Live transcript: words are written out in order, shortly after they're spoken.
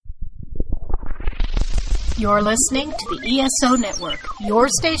You're listening to the ESO Network, your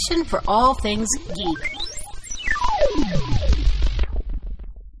station for all things geek.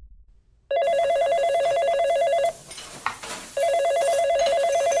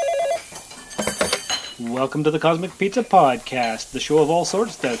 Welcome to the Cosmic Pizza Podcast, the show of all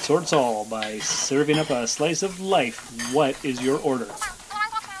sorts that sorts all by serving up a slice of life. What is your order?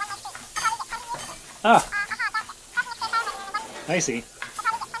 Ah, I see.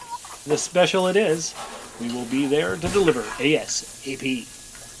 The special it is. We will be there to deliver ASAP.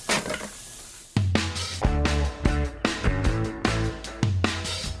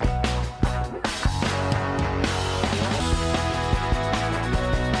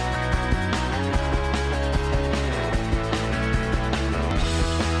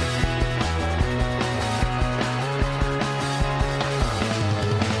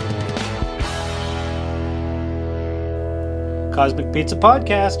 Cosmic Pizza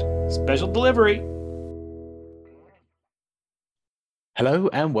Podcast, special delivery. Hello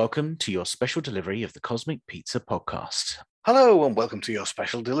and welcome to your special delivery of the Cosmic Pizza Podcast. Hello and welcome to your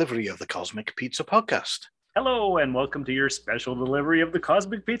special delivery of the Cosmic Pizza Podcast. Hello and welcome to your special delivery of the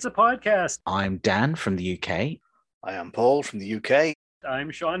Cosmic Pizza Podcast. I'm Dan from the UK. I am Paul from the UK. I'm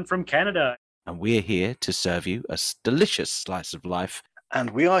Sean from Canada. And we're here to serve you a delicious slice of life.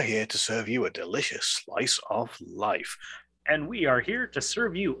 And we are here to serve you a delicious slice of life. And we are here to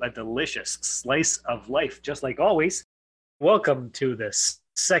serve you a delicious slice of life, just like always. Welcome to this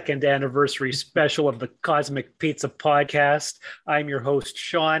second anniversary special of the Cosmic Pizza Podcast. I'm your host,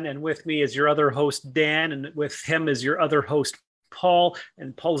 Sean, and with me is your other host, Dan, and with him is your other host, Paul.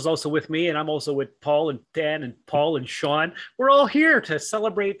 And Paul is also with me, and I'm also with Paul and Dan and Paul and Sean. We're all here to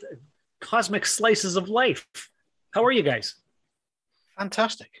celebrate cosmic slices of life. How are you guys?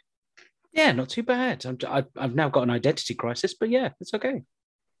 Fantastic. Yeah, not too bad. I've now got an identity crisis, but yeah, it's okay.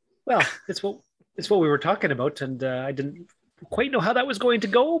 Well, it's what we were talking about, and I didn't quite know how that was going to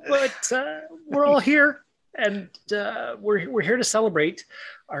go, but we're all here, and we're here to celebrate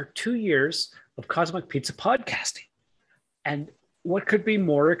our 2 years of Cosmic Pizza podcasting. And what could be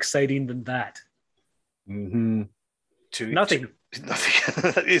more exciting than that? Mm-hmm. Nothing.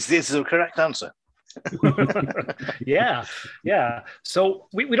 Nothing. Is this the correct answer? Yeah. So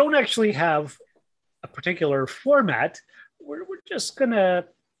we don't actually have a particular format. We're just gonna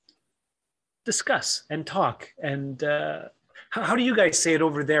discuss and talk. And how do you guys say it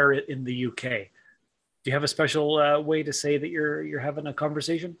over there in the UK? Do you have a special way to say that you're having a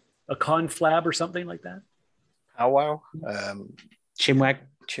conversation, a conflab or something like that? Powwow, Chinwag.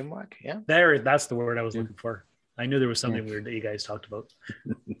 Chinwag, yeah. That's the word I was looking for. I knew there was something weird that you guys talked about.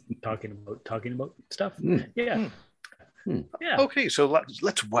 talking about stuff. Yeah. Yeah. Okay, so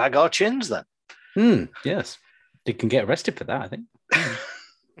let's wag our chins then. Yes. They can get arrested for that, I think.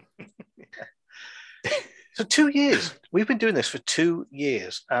 So 2 years. We've been doing this for 2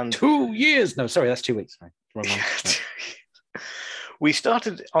 years. And 2 years? No, sorry, that's 2 weeks. Sorry. Wrong one. We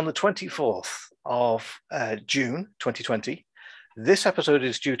started on the 24th of June 2020. This episode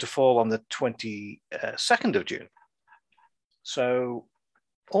is due to fall on the 22nd of June. So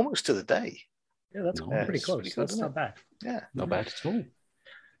almost to the day. Yeah, that's pretty close. Pretty good, That's not bad. Yeah. Not bad at all.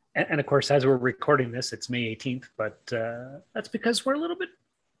 And of course, as we're recording this, it's May 18th, but that's because we're a little bit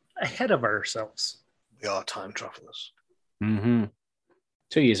ahead of ourselves. We are time travelers. Mm-hmm.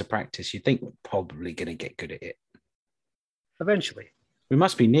 2 years of practice. You think we're probably going to get good at it. Eventually. We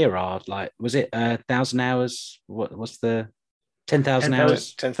must be near our, was it 1,000 hours? What's the 10,000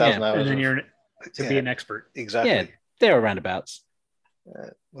 hours? 10,000 hours. And then you're to be an expert. Exactly. Yeah, they're roundabouts.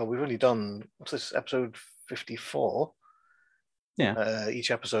 Well, we've only done, what's this, episode 54? Yeah. Each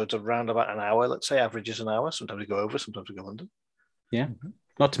episode's around about an hour, let's say, averages an hour. Sometimes we go over, sometimes we go under. Yeah.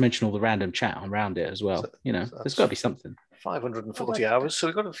 Not to mention all the random chat around it as well. So there's got to be something. 540 hours, so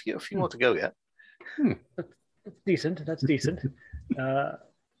we've got a few more to go yet. That's decent.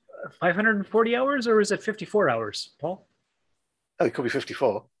 540 hours, or is it 54 hours, Paul? Oh, it could be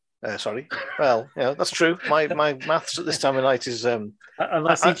 54. Sorry. Well, that's true. My maths at this time of night is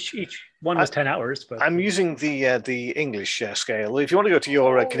unless each one was 10 hours. But I'm using the English scale. If you want to go to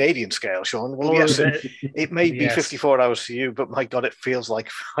your Canadian scale, Sean, well, yes, it may be 54 hours for you, but my God, it feels like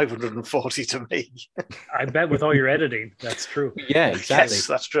 540 to me. I bet with all your editing, that's true. Yeah, exactly. Yes,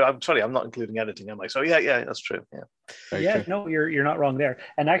 that's true. I'm sorry, I'm not including editing, am I? So yeah, that's true. Yeah. Very true. No, you're not wrong there.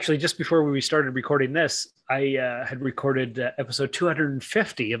 And actually, just before we started recording this, I had recorded episode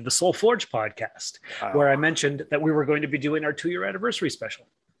 250 of the Soul Forge podcast, where I mentioned that we were going to be doing our 2-year anniversary special.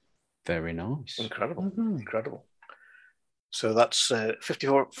 Very nice. Incredible. Mm-hmm. Incredible. So that's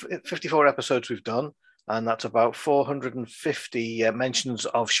 54 episodes we've done. And that's about 450 mentions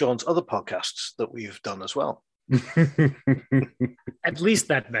of Sean's other podcasts that we've done as well. At least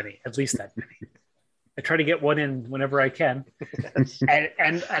that many. At least that many. I try to get one in whenever I can. Yes.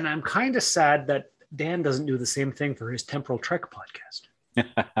 And I'm kind of sad that Dan doesn't do the same thing for his Temporal Trek podcast.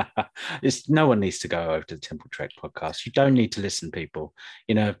 No one needs to go over to the Temple Trek podcast. You don't need to listen, people.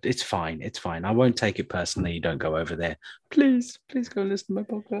 It's fine. It's fine. I won't take it personally. You don't go over there. Please go listen to my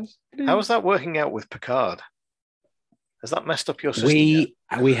podcast. Please. How is that working out with Picard? Has that messed up your system yet?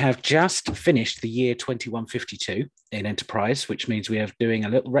 We have just finished the year 2152 in Enterprise, which means we are doing a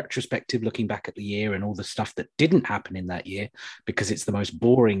little retrospective looking back at the year and all the stuff that didn't happen in that year, because it's the most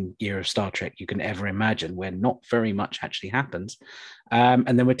boring year of Star Trek you can ever imagine, where not very much actually happens.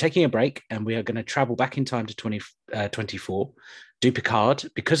 And then we're taking a break, and we are going to travel back in time to 2024, do Picard.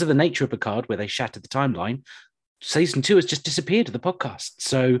 Because of the nature of Picard, where they shattered the timeline, season 2 has just disappeared to the podcast.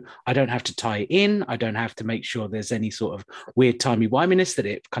 So I don't have to tie it in. I don't have to make sure there's any sort of weird timey-wiminess, that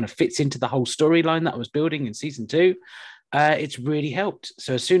it kind of fits into the whole storyline that I was building in season 2. It's really helped.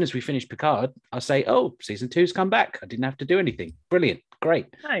 So as soon as we finish Picard, I'll say, oh, season 2's come back. I didn't have to do anything. Brilliant. Great.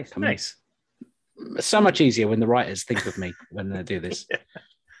 Nice. So much easier when the writers think of me when they do this.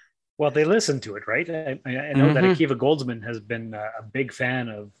 Well, they listen to it, right? I know that Akiva Goldsman has been a big fan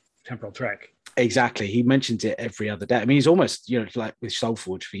of Temporal Trek. Exactly. He mentions it every other day. I mean, he's almost, like with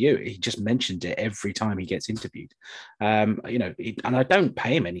Soulforge for you, he just mentioned it every time he gets interviewed. And I don't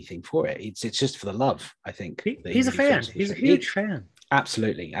pay him anything for it. It's just for the love, I think. He's a fan. He's a huge fan.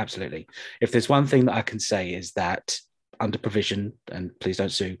 Absolutely. If there's one thing that I can say is that, under provision, and please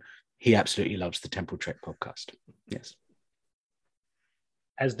don't sue, he absolutely loves the Temporal Trek podcast. Yes.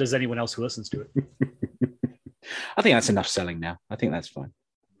 As does anyone else who listens to it. I think that's enough selling now. I think that's fine.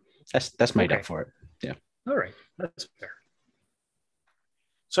 That's made up for it. Yeah. All right. That's fair.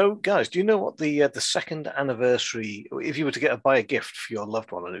 So, guys, do you know what the second anniversary, if you were to buy a gift for your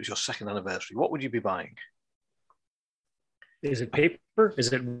loved one and it was your second anniversary, what would you be buying? Is it paper?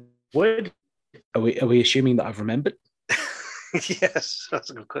 Is it wood? Are we assuming that I've remembered? Yes, that's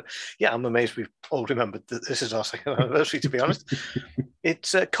a good question. Yeah, I'm amazed we've all remembered that this is our second anniversary, to be honest.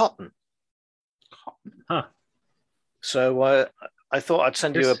 It's cotton. Huh. So I thought I'd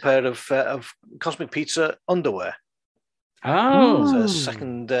send you a pair of Cosmic Pizza underwear. Oh, It's a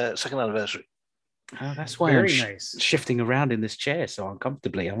second anniversary. Oh, that's why Very I'm nice. shifting around in this chair so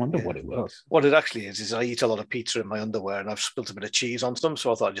uncomfortably. I wonder what it was. What it actually is I eat a lot of pizza in my underwear, and I've spilt a bit of cheese on them,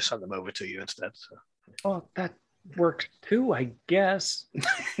 so I thought I'd just send them over to you instead. So. Oh, that works too, I guess.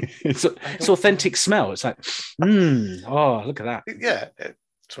 It's authentic smell. It's like, oh, look at that. Yeah, it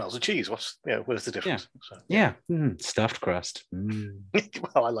smells of cheese. Where's the difference? Yeah, stuffed crust.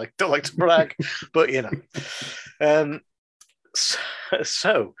 Well, I don't like to brag, but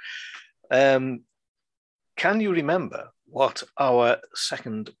can you remember what our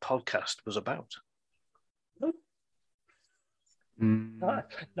second podcast was about?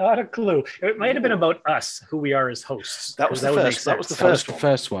 Not a clue. It might have been about us, who we are as hosts. That was the first. That was the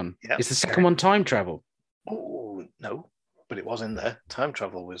first one. Yeah. Is the second one time travel? Oh no, but it was in there. Time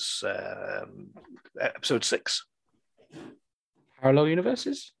travel was episode 6. Parallel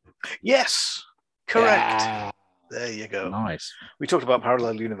universes? Yes, correct. Yeah. There you go. Nice. We talked about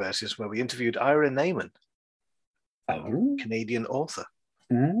parallel universes where we interviewed Ira Neyman, Canadian author.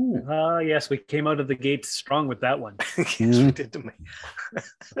 Yes, we came out of the gate strong with that one. Yes, we did, didn't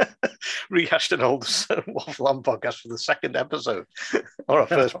we? Rehashed an old Waffle On podcast for the second episode, or our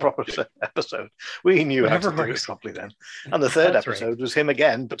first proper episode. We knew how to do it properly then. And the third episode was him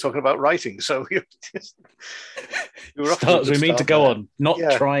again, but talking about writing. So you were off we mean to go on, not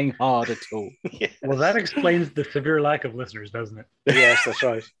trying hard at all. Yes. Well, that explains the severe lack of listeners, doesn't it? Yes, that's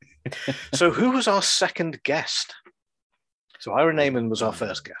right. So who was our second guest? So Ira Neyman was our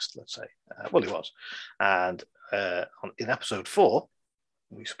first guest, let's say. Well, he was. And in episode 4,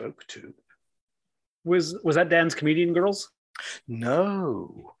 we spoke to... Was that Dan's Comedian Girls?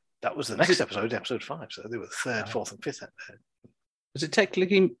 No. That was the next episode, episode 5. So they were the third, fourth, and fifth. Was it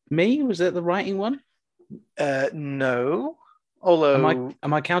technically me? Was that the writing one? No. Although...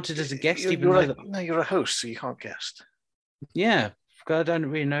 Am I counted as a guest? No, you're a host, so you can't guest. Yeah. I don't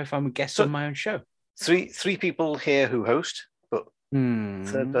really know if I'm a guest on my own show. Three people here who host, but the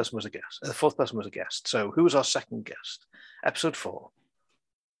third person was a guest. The fourth person was a guest. So who was our second guest? Episode 4.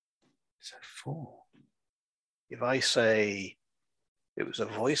 Episode 4. If I say it was a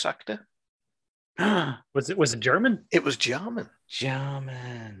voice actor. Was it German? It was German.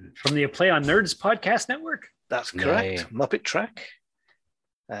 German. From the Play on Nerds podcast network? That's correct. Yeah. Muppet Track.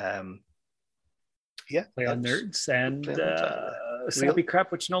 Play on Nerds and sappy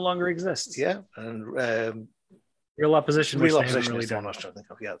crap which no longer exists. Yeah, and Real Opposition, Real which they haven't Opposition really is the one done. I was trying to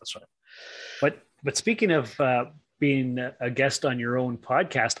think of. Yeah, that's right. But speaking of being a guest on your own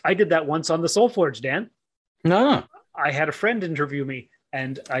podcast, I did that once on the Soul Forge, Dan. No. I had a friend interview me,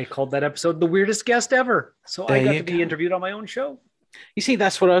 and I called that episode "The Weirdest Guest Ever." So I There got you to be go. interviewed on my own show. You see,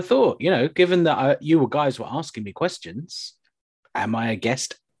 that's what I thought. Given that you guys were asking me questions, am I a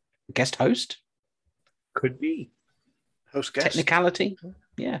guest host? Could be. Host guest. Technicality?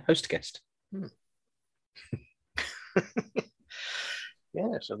 Yeah, host guest.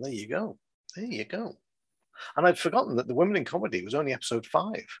 Yeah, so there you go. There you go. And I'd forgotten that the Women in Comedy was only episode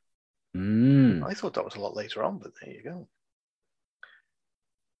 5. I thought that was a lot later on, but there you go.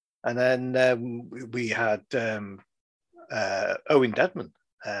 And then we had Owen Deadman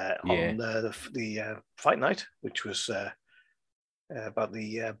on the Fight Night, which was about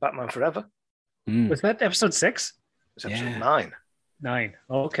the Batman Forever. Was that episode 6? It's episode Yeah. 9. 9.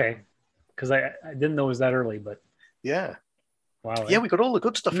 Okay. Because I didn't know it was that early, but Yeah. wow. Yeah, we got all the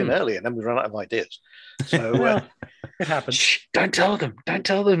good stuff in early, and then we ran out of ideas. So Well, it happens. Shh, don't tell them. Don't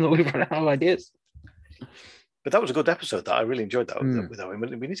tell them that we've run out of ideas. but that was a good episode. That I really enjoyed that with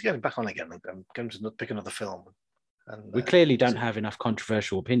Owen. We need to get him back on again and get him to pick another film. And We clearly don't have enough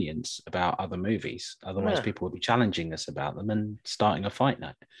controversial opinions about other movies. Otherwise, Yeah. people would be challenging us about them and starting a fight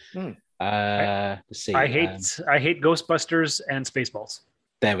night. Hmm. Let's see. I hate Ghostbusters and Spaceballs.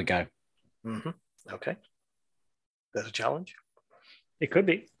 There we go. Mhm. Okay. There's a challenge. It could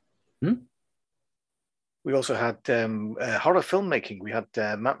be. We also had horror filmmaking. We had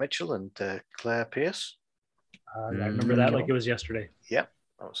Matt Mitchell and Claire Pierce. I remember that like it was yesterday. Yeah,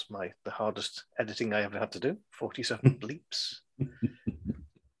 that was the hardest editing I ever had to do. 47 bleeps.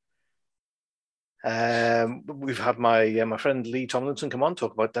 We've had my friend Lee Tomlinson come on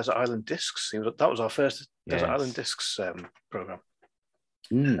talk about Desert Island Discs. That was our first Desert Island Discs program,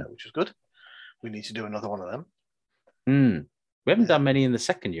 which was good. We need to do another one of them. We haven't done many in the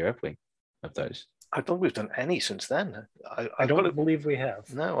second year, have we? Of those. I don't think we've done any since then. I don't believe we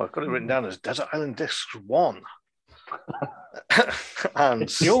have. No, I've got it written down as Desert Island Discs 1. And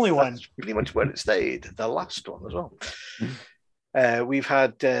It's the only one. that's pretty much where it stayed. The last one as well. We've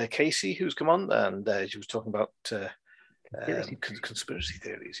had Casey who's come on, and she was talking about conspiracy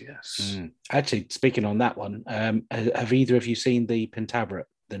theories. Yes. Actually, speaking on that one, have either of you seen the Pentaverate,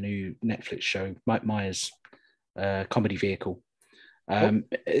 the new Netflix show, Mike Myers comedy vehicle?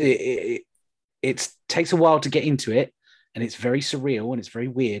 It takes a while to get into it, and it's very surreal and it's very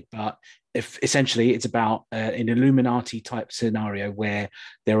weird, but essentially it's about an Illuminati type scenario where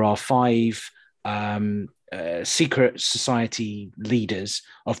there are 5 secret society leaders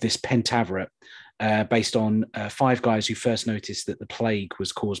of this Pentaverate, based on 5 guys who first noticed that the plague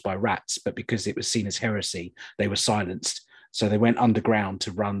was caused by rats, but because it was seen as heresy, they were silenced. So they went underground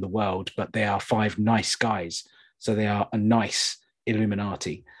to run the world, but they are 5 nice guys. So they are a nice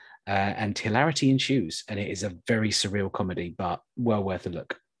Illuminati, and hilarity ensues. And it is a very surreal comedy, but well worth a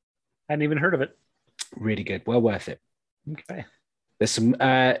look. I hadn't even heard of it. Really good. Well worth it. Okay. There's some,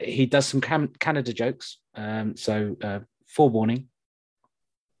 he does some Canada jokes. So forewarning.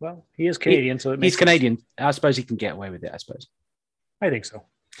 Well, he is Canadian, so it makes He's Canadian. I suppose he can get away with it, I suppose. I think so.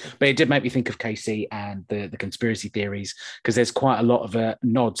 But it did make me think of Casey and the conspiracy theories, because there's quite a lot of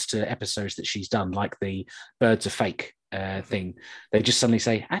nods to episodes that she's done, like the birds are fake thing. They just suddenly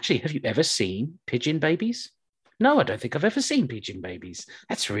say, actually, have you ever seen pigeon babies? No, I don't think I've ever seen pigeon babies.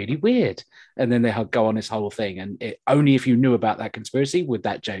 That's really weird. And then they go on this whole thing. And only if you knew about that conspiracy would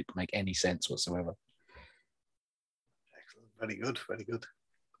that joke make any sense whatsoever. Excellent. Very good. Very good.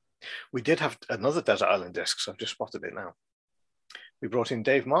 We did have another Desert Island Discs. I've just spotted it now. We brought in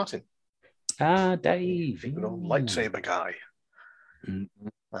Dave Martin. Dave. Good old lightsaber guy. And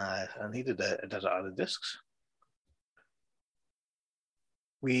he did a Desert Island Discs.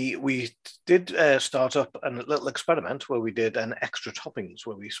 We did start up a little experiment where we did an extra toppings,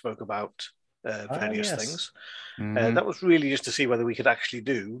 where we spoke about various things. That was really just to see whether we could actually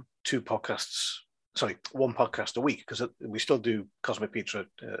do 1 podcast a week, because we still do Cosmic Pizza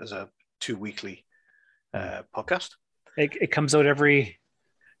as a 2 weekly podcast. It comes out every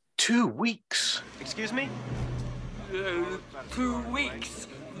 2 weeks. Excuse me? 2 weeks.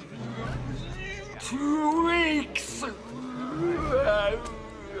 2 weeks.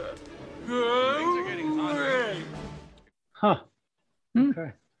 Huh.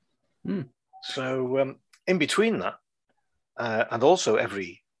 Okay. So in between that, and also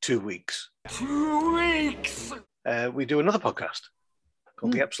every 2 weeks, 2 weeks. we do another podcast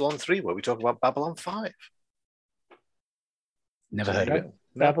called the Epsilon 3, where we talk about Babylon 5. Never heard of it.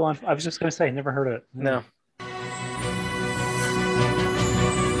 Babylon. I was just going to say, never heard of it. No.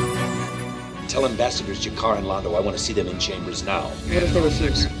 Tell Ambassadors Jakar and Londo I want to see them in chambers now. What if they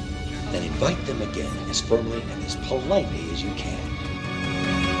refuse? Then invite them again as firmly and as politely as you can.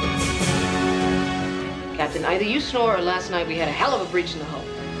 Captain, either you snore or last night we had a hell of a breach in the hull.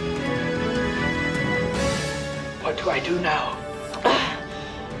 What do I do now?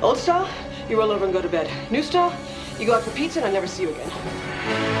 Old style, you roll over and go to bed. New style, you go out for pizza and I never see you again.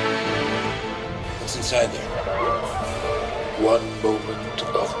 What's inside there? One moment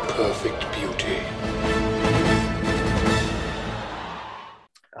of perfect beauty.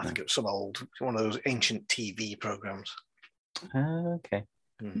 I think it was one of those ancient TV programs. Okay.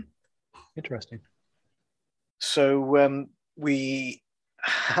 Interesting. So we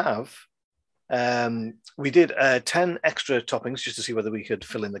did 10 extra toppings just to see whether we could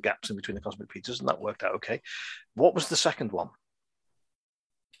fill in the gaps in between the Cosmic Pizzas, and that worked out okay. What was the second one?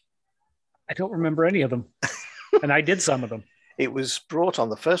 I don't remember any of them. And I did some of them. It was brought on.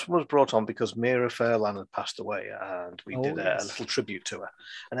 The first one was brought on because Mira Fairland had passed away, and we did a little tribute to her.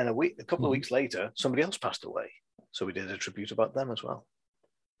 And then a couple of weeks later, somebody else passed away, so we did a tribute about them as well.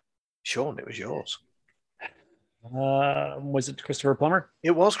 Sean, it was yours. Was it Christopher Plummer?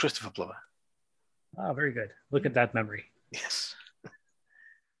 It was Christopher Plummer. Oh, very good. Look at that memory. Yes.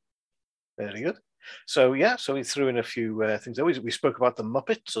 Very good. So we threw in a few things. We spoke about the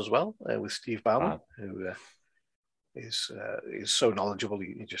Muppets as well with Steve Bauman, who is so knowledgeable.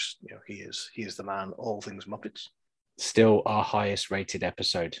 He is the man. All things Muppets. Still our highest rated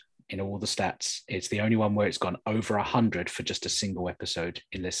episode in all the stats. It's the only one where it's gone over 100 for just a single episode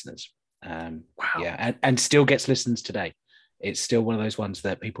in listeners. Wow. Yeah, and still gets listens today. It's still one of those ones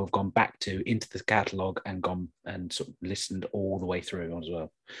that people have gone back to into the catalog and gone and sort of listened all the way through as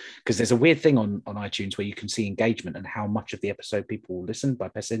well. Because there's a weird thing on iTunes where you can see engagement and how much of the episode people will listen by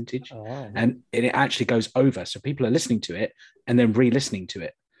percentage. And it actually goes over. So people are listening to it and then re-listening to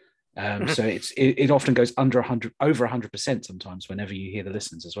it. So it often goes over 100% sometimes whenever you hear the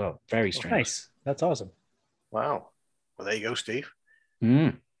listens as well. Very strange. Nice. That's awesome. Wow. Well, there you go, Steve.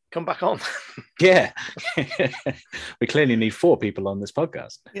 Come back on. Yeah. We clearly need 4 people on this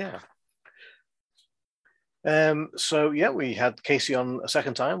podcast. Yeah. We had Casey on a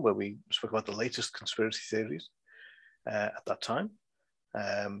second time where we spoke about the latest conspiracy theories at that time.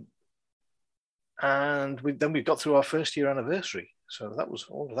 And we got through our first year anniversary. So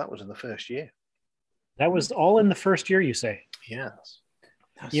all of that was in the first year. That was all in the first year, you say? Yes.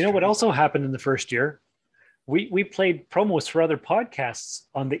 You know what also happened in the first year? We played promos for other podcasts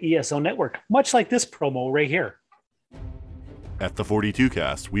on the ESO network, much like this promo right here. At the 42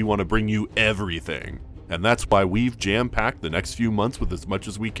 Cast, we want to bring you everything, and that's why we've jam-packed the next few months with as much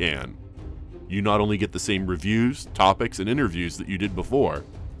as we can. You not only get the same reviews, topics, and interviews that you did before,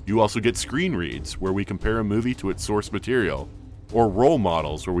 you also get screen reads where we compare a movie to its source material, or role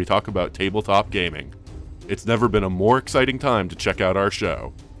models where we talk about tabletop gaming. It's never been a more exciting time to check out our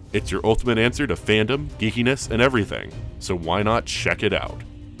show. It's your ultimate answer to fandom, geekiness, and everything, so why not check it out?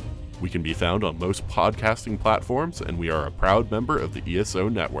 We can be found on most podcasting platforms, and we are a proud member of the ESO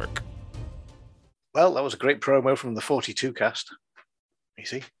network. Well, that was a great promo from the 42 Cast. You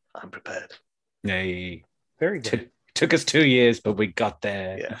see, I'm prepared. Yay. Very good. Took us 2 years, but we got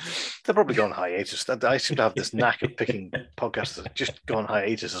there. Yeah. They're probably going hiatus. I seem to have this knack of picking podcasts that just go on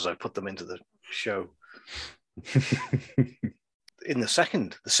hiatus as I put them into the show. In the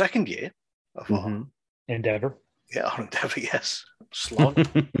second year of our endeavor. Yeah, our endeavor, yes. Slog,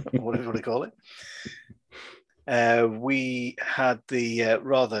 whatever you want to call it. We had the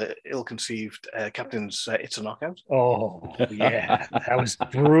rather ill-conceived Captain's It's a Knockout. Oh, yeah. That was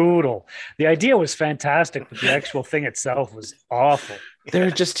brutal. The idea was fantastic, but the actual thing itself was awful. There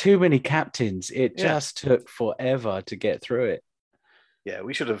are just too many captains. It just took forever to get through it. Yeah,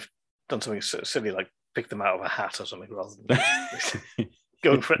 we should have done something silly like pick them out of a hat or something rather than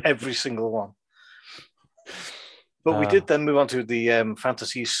going for every single one. But we did then move on to the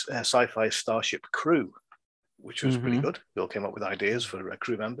fantasy sci-fi Starship Crew, which was pretty good. We all came up with ideas for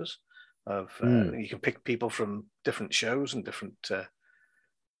crew members. You can pick people from different shows and different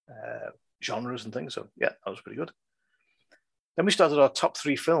genres and things. So yeah, that was pretty good. Then we started our top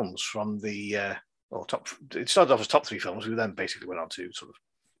 3 films from the it started off as top 3 films. We then basically went on to sort of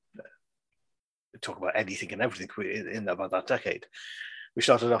talk about anything and everything in about that decade. We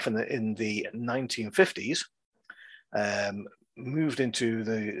started off in the 1950s, moved into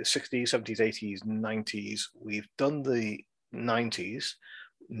the 60s, 70s, 80s, 90s. We've done the 90s.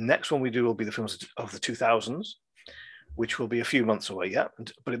 Next one we do will be the films of the 2000s, which will be a few months away yet,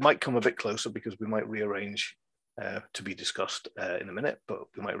 but it might come a bit closer because we might rearrange to be discussed in a minute, but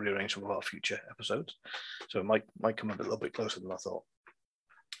we might rearrange some of our future episodes. So it might come a little bit closer than I thought.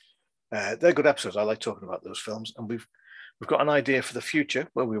 They're good episodes. I like talking about those films, and we've got an idea for the future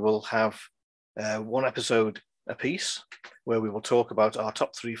where we will have one episode a piece, where we will talk about our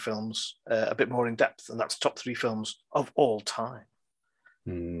top 3 films a bit more in depth, and that's top 3 films of all time.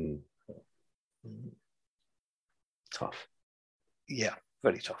 Tough. Yeah,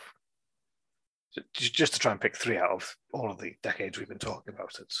 very tough. Just to try and pick 3 out of all of the decades we've been talking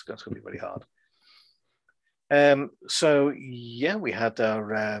about, it's going to be very hard. So yeah, we had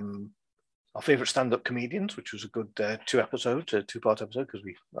our favourite stand-up comedians, which was a good 2-part episode, because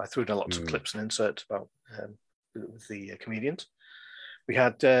I threw in lots of clips and inserts about with the comedians. We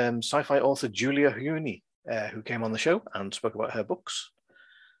had sci-fi author Julia Huni, who came on the show and spoke about her books,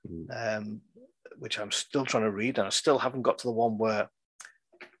 which I'm still trying to read, and I still haven't got to the one where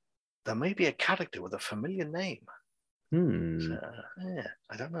there may be a character with a familiar name. So, yeah,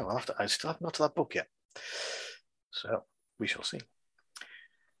 I don't know. I still haven't got to that book yet. So we shall see.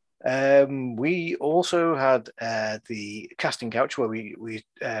 We also had the casting couch where we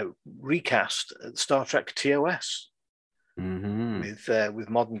recast Star Trek TOS with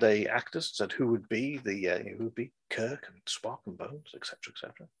modern day actors. Said who would be who would be Kirk and Spock and Bones, etc.,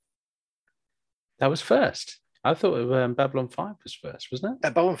 etc. That was first. I thought Babylon 5 was first, wasn't it?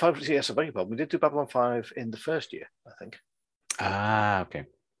 Babylon 5, yes, I beg your pardon. We did do Babylon 5 in the first year, I think. Ah, okay.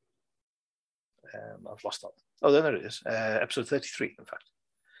 I've lost that. Oh, there it is. Episode 33, in fact.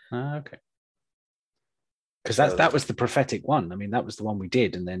 Ah, okay. Because that was the prophetic one. I mean, that was the one we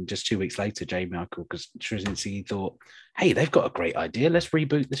did. And then just 2 weeks later, J. Michael Straczynski thought, hey, they've got a great idea. Let's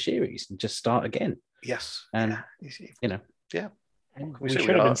reboot the series and just start again. Yes. And, yeah. We should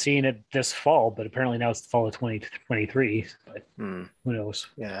have been seeing it this fall, but apparently now it's the fall of 2023. But who knows?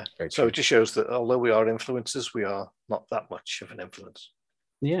 Yeah. So it just shows that although we are influencers, we are not that much of an influence.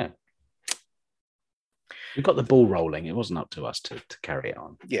 Yeah. We got the ball rolling. It wasn't up to us to carry it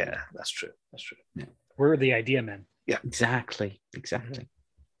on. Yeah, that's true. That's true. Yeah. We're the idea men. Yeah. Exactly. He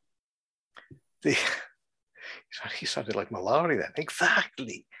sounded like Malari then.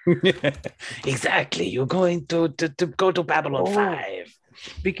 Exactly. Exactly. You're going to go to Babylon 5.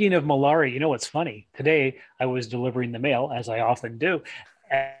 Speaking of Malari, you know what's funny? Today I was delivering the mail, as I often do,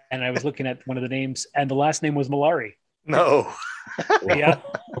 and I was looking at one of the names, and the last name was Malari. No. Yeah.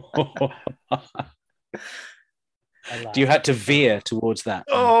 You had to veer towards that.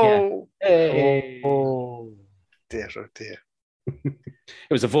 Oh. Yeah. Hey. Oh dear.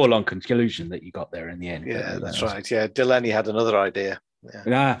 It was a foregone conclusion that you got there in the end. Yeah, that's right. Yeah, Delaney had another idea.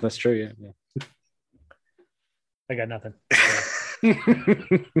 Yeah, that's true. Yeah. I got nothing.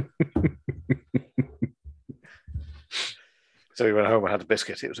 So we went home and had a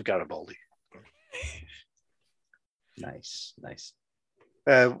biscuit. It was a Garibaldi. Nice.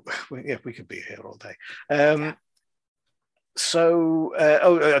 We could be here all day. So,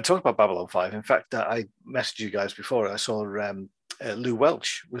 I talked about Babylon 5. In fact, I messaged you guys before. I saw Lou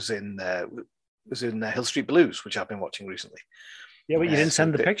Welch was in Hill Street Blues, which I've been watching recently. Yeah, but you didn't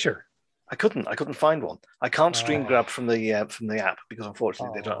send the picture. I couldn't find one. I can't screen grab from the app because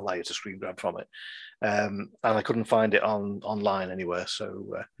unfortunately they don't allow you to screen grab from it. And I couldn't find it online anywhere,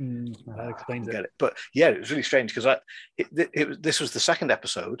 so that explains it. Get it. But yeah, it was really strange because this was the second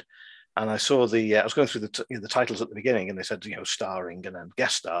episode, and I saw I was going through the titles at the beginning, and they said starring and then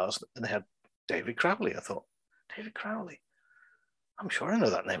guest stars, and they had David Crowley. I thought, David Crowley, I'm sure I know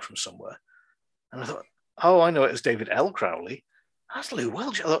that name from somewhere, and I thought, oh, I know it as David L. Crowley. That's Lou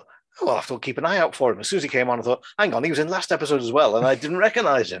Welch. I thought, oh, I'll have to keep an eye out for him. As soon as he came on, I thought, hang on, he was in last episode as well, and I didn't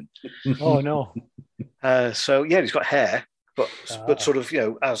recognize him. Oh no. So yeah, he's got hair, but sort of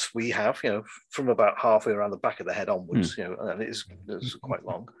as we have, from about halfway around the back of the head onwards, and it's quite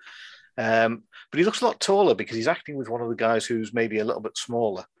long. But he looks a lot taller because he's acting with one of the guys who's maybe a little bit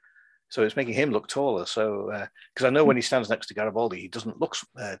smaller, so it's making him look taller. So because I know when he stands next to Garibaldi, he doesn't look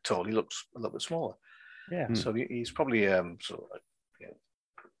tall; he looks a little bit smaller. Yeah. So he's probably sort of like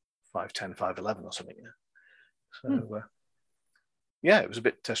 5'10", 5'11" or something. So yeah, it was a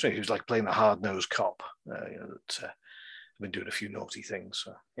bit strange. He was like playing a hard-nosed cop, that been doing a few naughty things.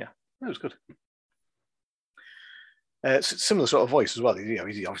 So yeah, it was good. Similar sort of voice as well. He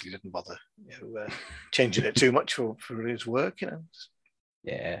obviously didn't bother changing it too much for his work.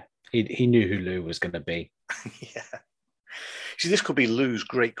 Yeah, he knew who Lou was going to be. Yeah. See, this could be Lou's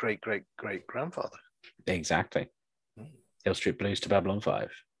great grandfather. Exactly. Hill Street Blues to Babylon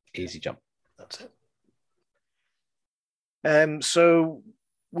 5. Easy jump. That's it. So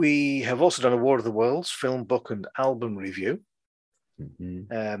we have also done a War of the Worlds film, book, and album review.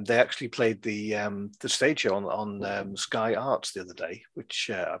 Mm-hmm. They actually played the stage show on Sky Arts the other day,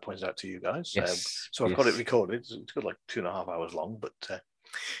 which I pointed out to you guys. Yes. So I've got it recorded. It's got like 2.5 hours long, but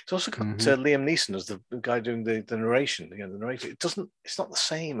It's also got Mhm. Liam Neeson as the guy doing the narration. The narrator. It's not the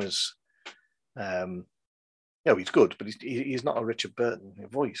same as. He's good, but he's not a Richard Burton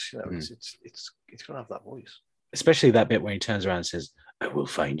voice. It's gonna have that voice. Especially that bit where he turns around and says, "I will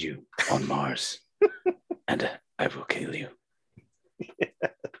find you on Mars, and I will kill you."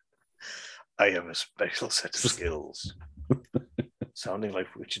 I have a special set of skills. Sounding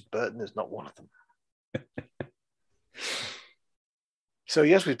like Richard Burton is not one of them. So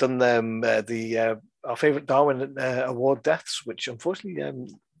yes, we've done our favourite Darwin Award deaths, which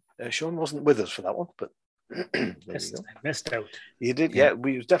unfortunately Sean wasn't with us for that one, but there you go. I missed out. You did, yeah.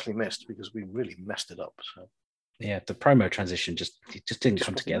 We definitely missed because we really messed it up. So Yeah, the promo transition just didn't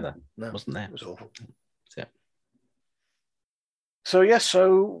come wasn't together. there. No, Wasn't there? It was awful. So, So yes,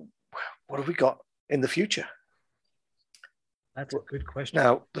 so what have we got in the future? That's a good question.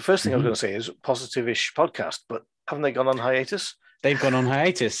 Now, the first thing I was going to say is Positive-ish podcast, but haven't they gone on hiatus? they've gone on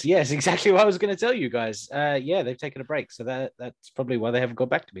hiatus. Yes, exactly what I was going to tell you guys. Yeah, they've taken a break, so that's probably why they haven't got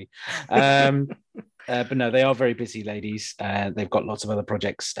back to me. But no, they are very busy ladies. They've got lots of other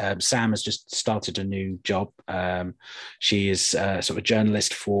projects. Sam has just started a new job. She is sort of a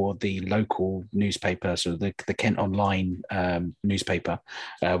journalist for the local newspaper, so the Kent Online newspaper,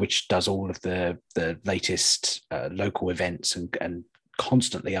 which does all of the latest local events and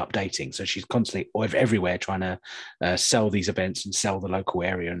constantly updating. So she's constantly everywhere trying to sell these events and sell the local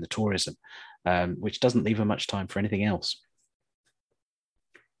area and the tourism, which doesn't leave her much time for anything else.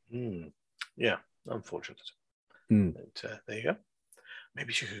 Yeah, unfortunate. But, there you go.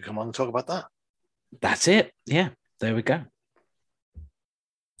 Maybe she could come on and talk about that. That's it. Yeah, there we go.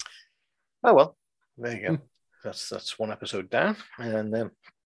 Oh well, there you go. That's one episode down, and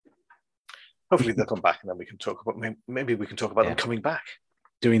hopefully they'll come back, and then we can talk about maybe we can talk about them coming back,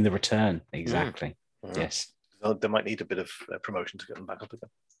 doing the return. Exactly. Yes, they might need a bit of promotion to get them back up again.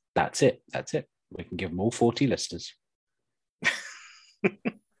 That's it. We can give them all 40 listeners.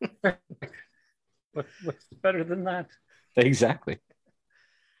 What's better than that? Exactly.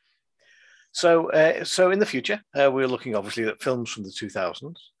 So in the future, we're looking obviously at films from the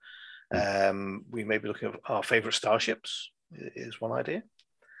 2000s. We may be looking at our favorite starships is one idea.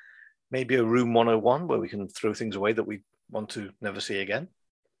 Maybe a Room 101 where we can throw things away that we want to never see again.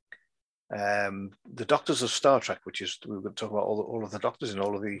 The Doctors of Star Trek, which is we're going to talk about all of the Doctors and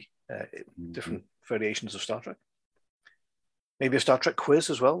all of the different variations of Star Trek. Maybe a Star Trek quiz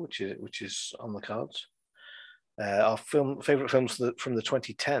as well, which is on the cards. Our favorite films from the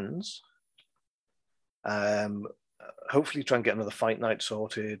 2010s. Hopefully try and get another Fight Night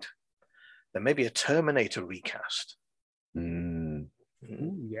sorted. There may be a Terminator recast.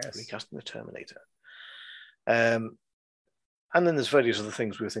 Yes. Recasting the Terminator. And then there's various other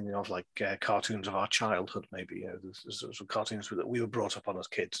things we were thinking of, like cartoons of our childhood, maybe. There's some cartoons that we were brought up on as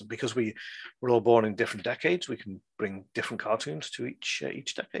kids. And because we were all born in different decades, we can bring different cartoons to each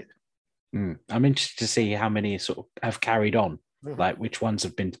decade. I'm interested to see how many sort of have carried on, like which ones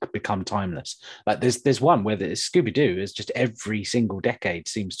have become timeless. Like there's one where the Scooby-Doo is just every single decade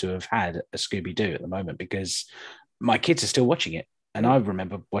seems to have had a Scooby-Doo at the moment, because my kids are still watching it. And I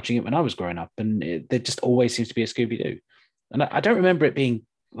remember watching it when I was growing up, and there just always seems to be a Scooby-Doo. And I don't remember it being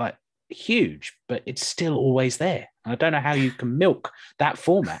like huge, but it's still always there. I don't know how you can milk that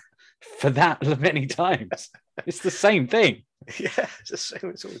format for that many times. It's the same thing. Yeah, it's the same.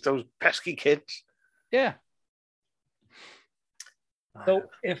 It's always those pesky kids. Yeah. So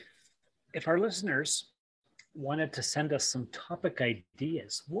if our listeners wanted to send us some topic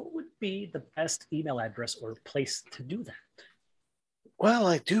ideas, what would be the best email address or place to do that? Well,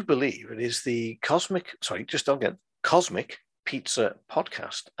 I do believe it is the Cosmic Pizza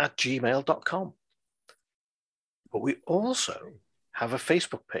Podcast at gmail.com. But we also have a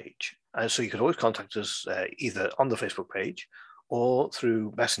Facebook page. So you can always contact us either on the Facebook page or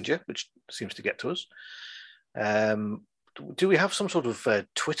through Messenger, which seems to get to us. Do we have some sort of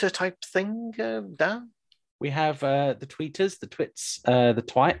Twitter type thing, Dan? We have the tweeters, the twits, the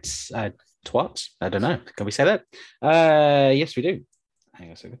twites, twats. I don't know. Can we say that? Yes, we do. Hang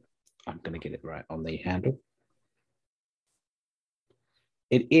on a second. I'm going to get it right on the handle.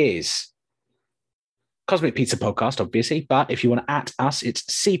 It is Cosmic Pizza Podcast, obviously, but if you want to at us, it's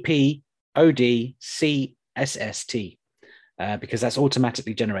CPODCSST, because that's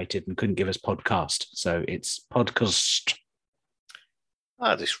automatically generated and couldn't give us podcast. So it's podcast.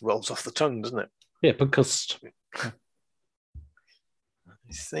 This rolls off the tongue, doesn't it? Yeah, podcast. I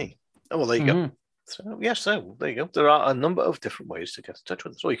see. Oh, well, there you go. So, there you go. There are a number of different ways to get in touch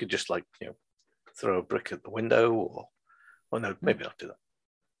with us. Or you could just throw a brick at the window, or no, maybe not do that.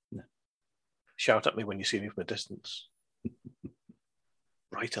 No. Shout at me when you see me from a distance.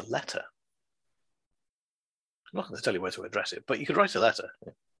 write a letter. I'm not going to tell you where to address it, but you could write a letter.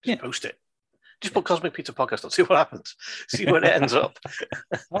 Just post it. Just put Cosmic Pizza Podcast on, see what happens. See where it ends up.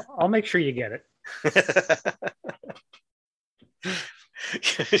 I'll make sure you get it.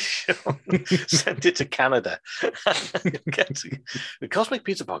 Send it to Canada. Get to the Cosmic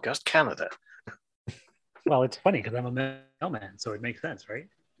Pizza Podcast, Canada. Well, it's funny because I'm a mailman, so it makes sense, right?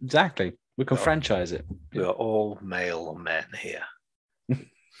 Exactly. We can franchise it. We are all male men here.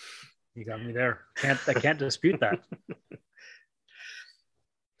 You got me there. I can't dispute that.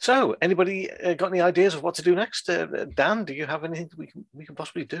 So, anybody got any ideas of what to do next? Dan, do you have anything we can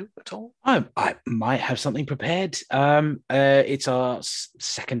possibly do at all? I might have something prepared. It's our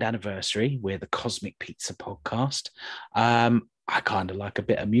second anniversary. We're the Cosmic Pizza Podcast. I kind of like a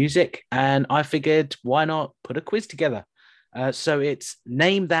bit of music, and I figured why not put a quiz together. So it's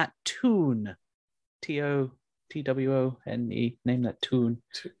Name That Tune. T-O-T-W-O-N-E. Name That Tune.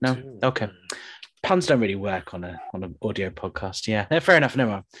 No? Okay. Puns don't really work on an audio podcast. Yeah, fair enough. No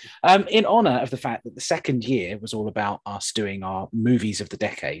more. In honor of the fact that the second year was all about us doing our movies of the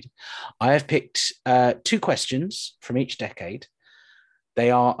decade, I have picked 2 questions from each decade. They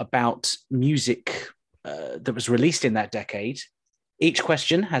are about music that was released in that decade. Each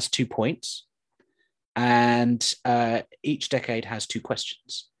question has 2 points, and each decade has 2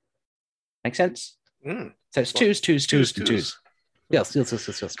 questions. Make sense? Mm. So it's twos. Yes.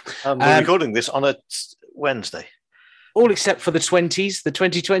 We're recording this on a Wednesday. All except for the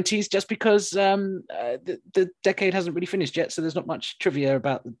 2020s, just because the decade hasn't really finished yet. So there's not much trivia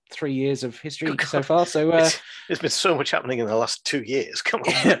about the 3 years of history so far. So there's been so much happening in the last 2 years. Come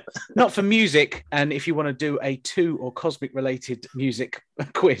on. Not for music. And if you want to do a 2 or cosmic related music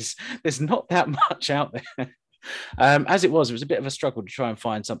quiz, there's not that much out there. As it was a bit of a struggle to try and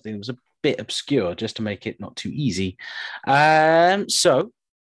find something that was a bit obscure just to make it not too easy. So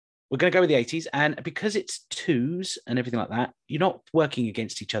we're going to go with the 80s. And because it's 2s and everything like that, you're not working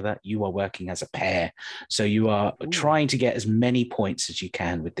against each other. You are working as a pair. So you are trying to get as many points as you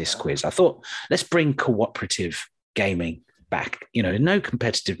can with this quiz. I thought, let's bring cooperative gaming back. No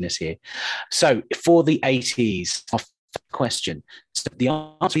competitiveness here. So for the 80s, our question. So the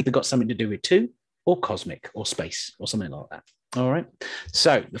answer either got something to do with 2 or cosmic or space or something like that. All right.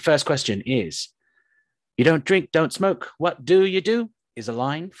 So the first question is, you don't drink, don't smoke. What do you do? Is a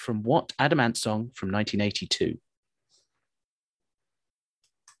line from what Adam Ant song from 1982?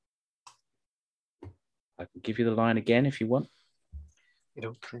 I can give you the line again if you want. You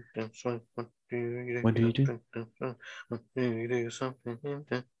don't drink, don't smoke. What do you do? What do you do? What do you do?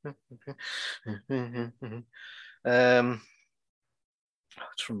 Something.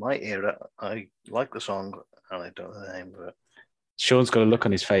 It's from my era. I like the song, and I don't know the name of it. Sean's got a look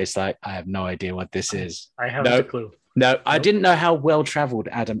on his face like, I have no idea what this is. I haven't a clue. No, I didn't know how well-traveled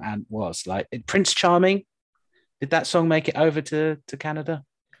Adam Ant was. Like Prince Charming, did that song make it over to Canada?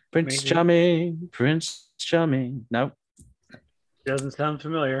 Prince Charming. No. Doesn't sound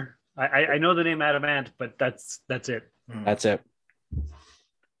familiar. I know the name Adam Ant, but that's it. That's it.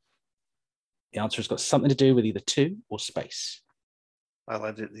 The answer has got something to do with either 2 or space. I'll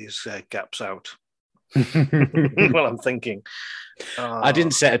edit these gaps out. Well, I'm thinking. I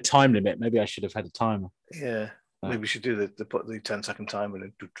didn't set a time limit. Maybe I should have had a timer. Yeah. Maybe we should do the 10-second timer. Now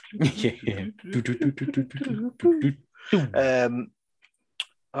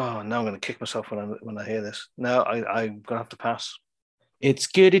I'm going to kick myself when I hear this. No, I'm going to have to pass. It's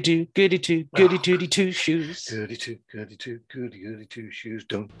goody two shoes. Goody two shoes.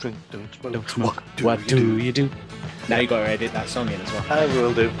 Don't drink, don't smoke. Don't smoke. What do you do? Now you got to edit that song in as well. I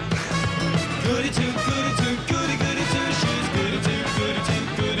will do. Goody two shoes. Goody two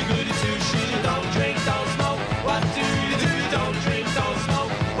shoes. Don't drink, don't smoke. What do you do? Don't drink, don't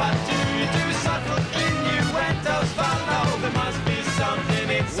smoke. What do you do? Subtle innuendos follow. There must be something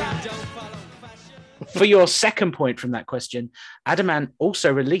inside. Don't follow fashion. For your second point from that question, Adam Ant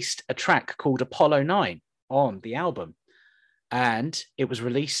also released a track called Apollo 9 on the album. And it was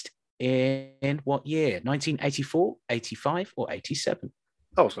released in what year? 1984, 85, or 87?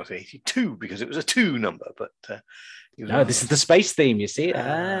 I was going to say 82 because it was a 2 number, but... no, this is the space theme, you see?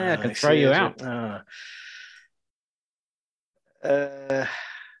 I can throw you out.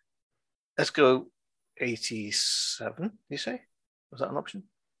 Let's go 87, you say? Was that an option?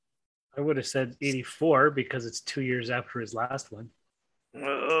 I would have said 84 because it's 2 years after his last one.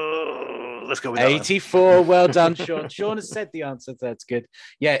 Let's go with 84. Well done, Sean. Sean has said the answer. That's good.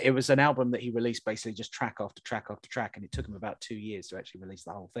 Yeah, it was an album that he released basically just track after track after track, and it took him about 2 years to actually release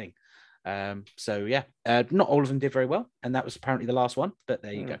the whole thing. So yeah, not all of them did very well, and that was apparently the last one. But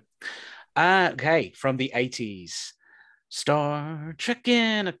there you go. Okay, from the 80s. Star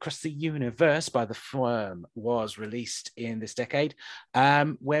Trekking Across the Universe by the firm was released in this decade,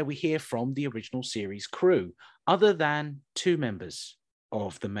 where we hear from the original series crew, other than two members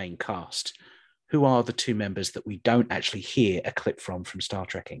of the main cast. Who are the two members that we don't actually hear a clip from Star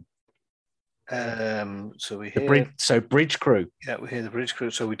Trekking? So we hear bridge crew. Yeah, we hear the bridge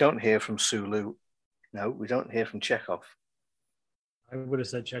crew. So we don't hear from Sulu. No, we don't hear from Chekhov. I would have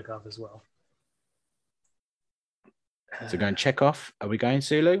said Chekhov as well. So going Chekhov. Are we going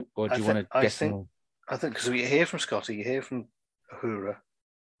Sulu, or do you want to guess them all? I think because we hear from Scotty, you hear from Uhura,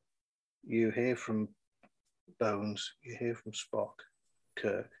 you hear from Bones, you hear from Spock,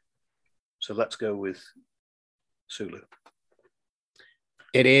 Kirk. So let's go with Sulu.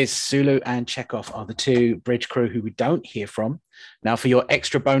 It is. Sulu and Chekhov are the two bridge crew who we don't hear from. Now, for your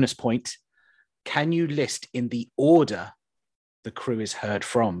extra bonus point, can you list in the order the crew is heard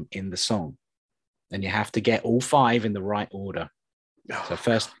from in the song? And you have to get all five in the right order. So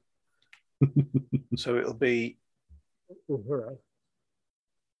first... So it'll be... Uhura.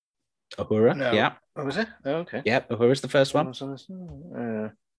 Uhura, No. yeah. Oh, was it? Oh, okay. Yep, Uhura's the first one.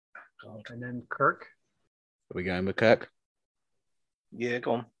 And then Kirk. Are we going with Kirk? Yeah,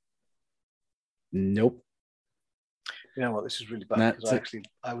 go on. Nope. You know what? This is really bad because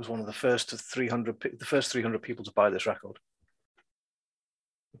I was one of the first 300 people to buy this record.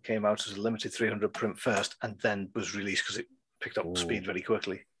 It came out as a limited 300 print first, and then was released because it picked up speed very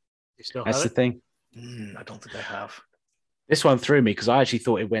quickly. You still That's have the thing. I don't think I have. This one threw me because I actually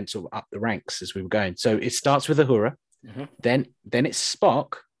thought it went sort of up the ranks as we were going. So it starts with Uhura, then it's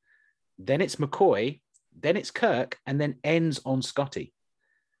Spock, then it's McCoy, then it's Kirk, and then ends on Scotty.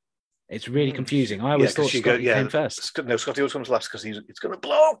 It's really confusing. I always thought Scotty came first. No, Scotty always comes last because it's going to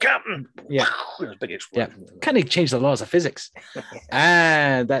blow, Captain. Yeah. Big explosion. Yeah. Can he change the laws of physics?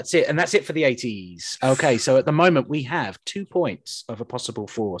 And that's it. And that's it for the 80s. Okay, so at the moment we have 2 points of a possible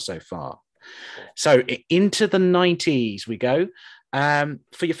 4 so far. So into the 90s we go.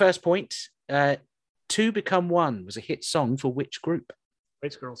 For your first point, Two Become One was a hit song for which group?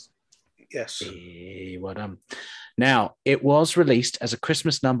 Spice Girls. Yes. Well done. Now, it was released as a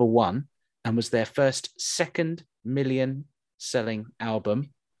Christmas #1 and was their first 2nd million selling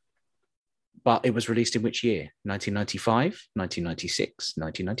album. But it was released in which year? 1995, 1996,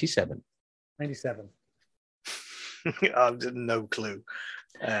 1997? 97. I have no clue.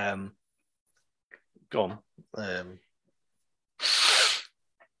 Go on.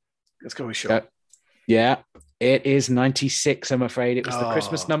 Let's go with Sean. Yeah, it is 96, I'm afraid. It was the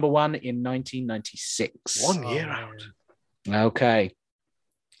Christmas #1 in 1996. 1 year out. Okay.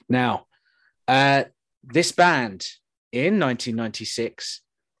 Now, this band in 1996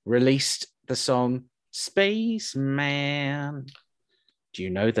 released the song Spaceman. Do you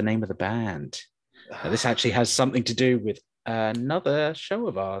know the name of the band? Now, this actually has something to do with another show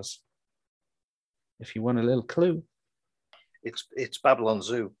of ours. If you want a little clue. It's Babylon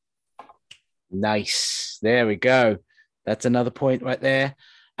Zoo. Nice. There we go. That's another point right there.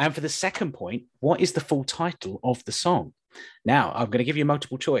 And for the second point, what is the full title of the song? Now, I'm going to give you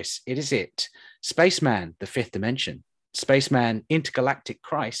multiple choice. Is it Spaceman, The Fifth Dimension, Spaceman, Intergalactic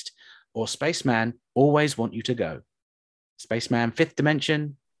Christ, or Spaceman, Always Want You to Go? Spaceman, Fifth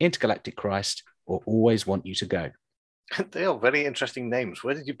Dimension, Intergalactic Christ, or Always Want You to Go? They are very interesting names.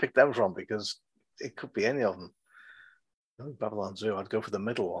 Where did you pick them from? Because it could be any of them. Babylon Zoo, I'd go for the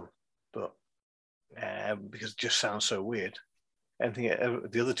middle one, but because it just sounds so weird.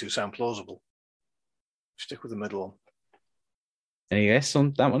 The other two sound plausible. Stick with the middle one. Any guess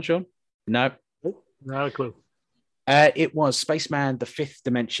on that one, Sean? No. Not a clue. It was Spaceman, The Fifth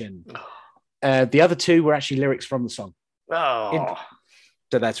Dimension. The other two were actually lyrics from the song. Oh.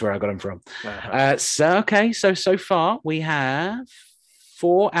 So that's where I got them from. So far we have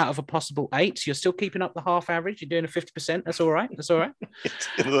 4 out of a possible 8. So you're still keeping up the half average. You're doing a 50%. That's all right. That's all right.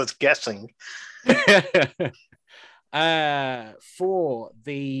 It's guessing. For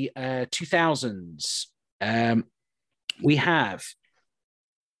the 2000s, we have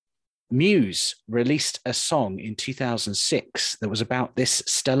Muse released a song in 2006 that was about this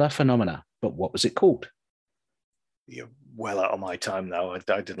stellar phenomena. But what was it called? You're well out of my time now. I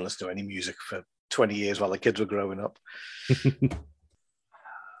didn't listen to any music for 20 years while the kids were growing up.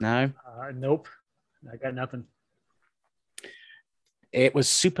 No? Nope. I got nothing. It was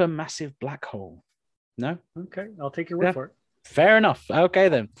Supermassive Black Hole. No? Okay, I'll take your word for it. Fair enough. Okay,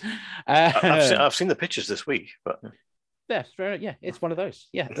 then. I've seen the pictures this week, but... Yeah, it's one of those.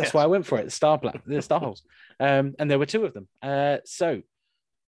 Yeah, that's why I went for it. The star holes. And there were 2 of them. So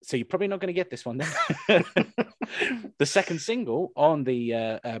you're probably not going to get this one then. The second single on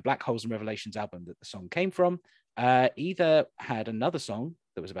the Black Holes and Revelations album that the song came from either had another song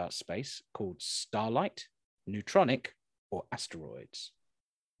that was about space called Starlight, Neutronic, or Asteroids.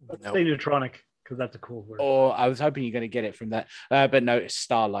 Let's say Neutronic, because that's a cool word. Or I was hoping you're going to get it from that. But no, it's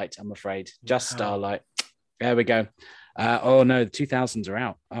Starlight, I'm afraid. Just Starlight. There we go. Oh, no, the 2000s are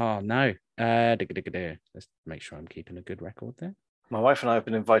out. Oh, no. Let's make sure I'm keeping a good record there. My wife and I have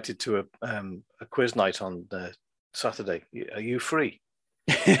been invited to a quiz night on Saturday. Are you free?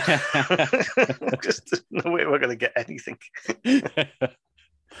 Just no way we're going to get anything.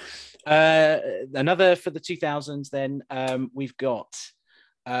 Another for the 2000s, then we've got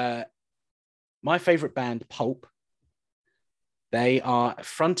my favorite band, Pulp. They are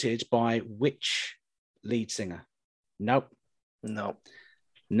fronted by which lead singer? Nope. No.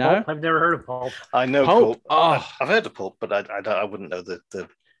 No? I've never heard of Pulp. I know Pulp. Pulp. Oh. I've heard of Pulp, but I wouldn't know the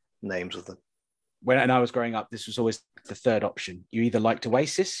names of them. When I was growing up, this was always the third option. You either liked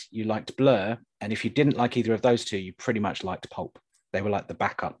Oasis, you liked Blur, and if you didn't like either of those two, you pretty much liked Pulp. They were like the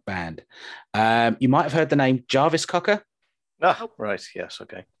backup band. You might have heard the name Jarvis Cocker. Ah, right. Yes.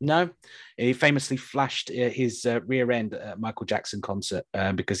 Okay. No, he famously flashed his rear end at a Michael Jackson concert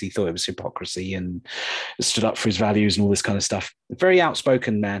because he thought it was hypocrisy and stood up for his values and all this kind of stuff. Very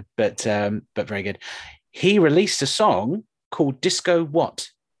outspoken man, but very good. He released a song called Disco What?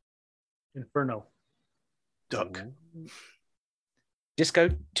 Inferno. Duck. Disco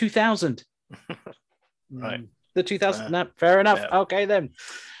 2000. Right. The 2000. No, fair enough. Yeah. Okay then.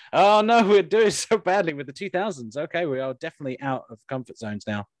 Oh no, we're doing so badly with the 2000s. Okay, we are definitely out of comfort zones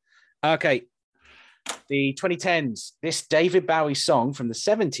now. Okay, the 2010s. This David Bowie song from the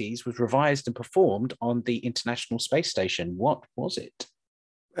 70s was revised and performed on the International Space Station. What was it?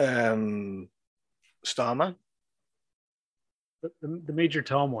 Starman. The Major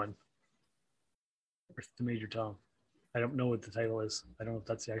Tom one. Or the Major Tom. I don't know what the title is. I don't know if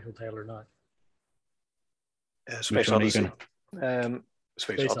that's the actual title or not. Space Odyssey.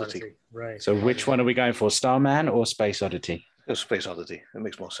 Space Oddity. Right. So which one are we going for, Starman or Space Oddity? Space Oddity. It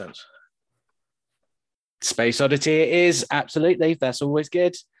makes more sense. Space Oddity it is, absolutely. That's always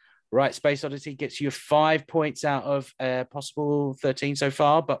good. Right, Space Oddity gets you 5 points out of possible 13 so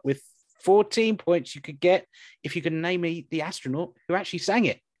far, but with 14 points you could get if you can name me the astronaut who actually sang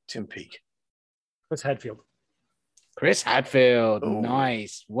it. Tim Peake. Chris Hadfield. Chris Hadfield. Ooh.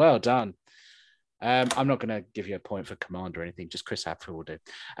 Nice. Well done. I'm not going to give you a point for command or anything. Just Chris Hadfield will do.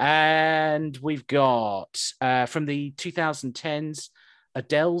 And we've got from the 2010s,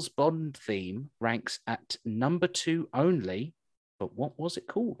 Adele's Bond theme ranks at number 2 only. But what was it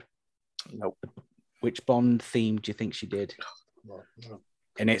called? Nope. Which Bond theme do you think she did? No.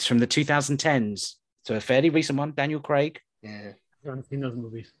 And it's from the 2010s. So a fairly recent one. Daniel Craig. Yeah. I haven't seen those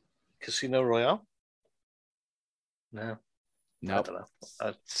movies. Casino Royale? No. No. I don't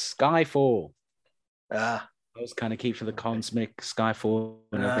know. Skyfall. Ah. I was kind of keep for the cosmic Skyfall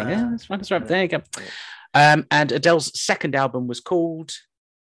and everything. Ah. Yeah, that's right. There you go. And Adele's second album was called.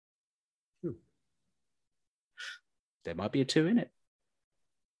 There might be a 2 in it.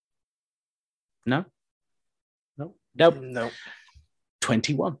 No? Nope. Nope. No.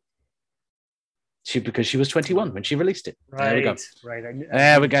 21. Because she was 21 when she released it. Right. There we go. Right.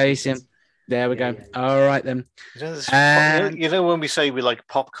 There we go, Ethan. There we go. Yeah. All right then. You know when we say we like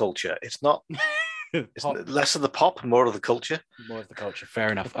pop culture, it's not. It's Pop. less of the pop, more of the culture. More of the culture.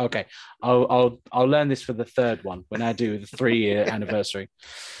 Fair enough. Okay. I'll learn this for the third one when I do the 3-year anniversary.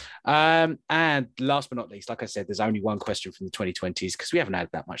 And last but not least, like I said, there's only one question from the 2020s because we haven't had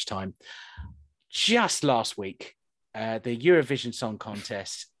that much time. Just last week, the Eurovision Song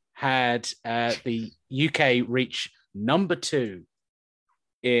Contest had the UK reach number 2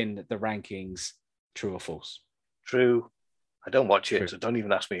 in the rankings. True or false? True. I don't watch it, True. so don't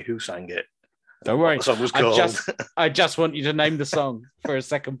even ask me who sang it. Don't worry. The song was called. I just want you to name the song for a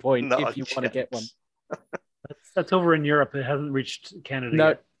second point Not if you want to get one. That's over in Europe. It hasn't reached Canada No.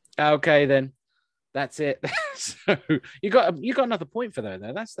 yet. Okay, then. That's it. So you got another point for that,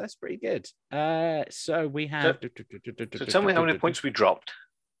 though. That's pretty good. So we have. So tell me how many points we dropped.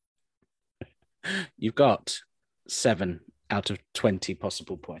 You've got 7 out of 20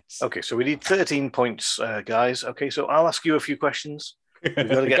 possible points. Okay, so we need 13 points, guys. Okay, so I'll ask you a few questions. We've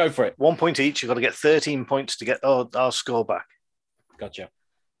got to get Go for it. 1 point each. You've got to get 13 points to get our score back. Gotcha.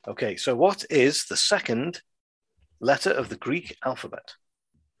 Okay, so what is the second letter of the Greek alphabet?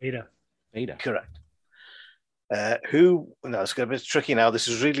 Beta. Correct. It's going to be tricky now. This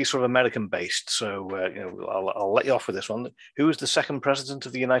is really sort of American based, so I'll let you off with this one. Who is the second president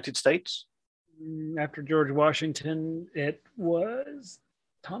of the United States? After George Washington, it was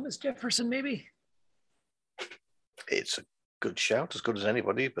Thomas Jefferson, maybe? It's a good shout, as good as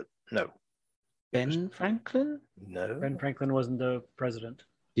anybody, but no. Ben Franklin? No. Ben Franklin wasn't the president.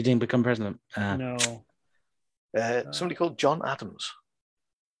 He didn't become president. No. Somebody called John Adams.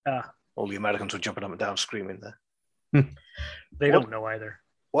 Ah, All the Americans were jumping up and down screaming there. they What- don't know either.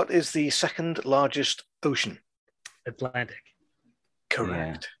 What is the second largest ocean? Atlantic.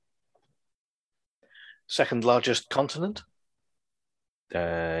 Correct. Second largest continent?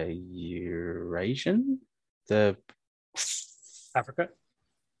 Eurasian? The Africa.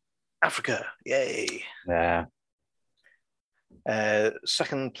 Africa. Yay. yeah.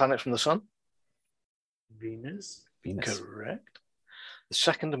 Second planet from the sun? Venus. Venus. Correct. The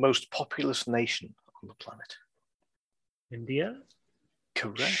second most populous nation on the planet? India.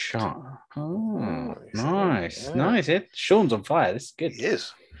 Correct. Sean. Oh, Nice. nice. Yeah. Nice. Sean's on fire. This is good. It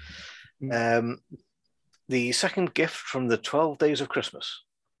is. The second gift from the 12 Days of Christmas.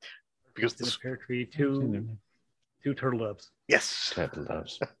 Because In a this, pear tree, two turtle doves. yes, Turtle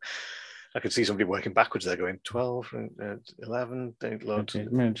doves. I could see somebody working backwards there going 12, 11, loads. Get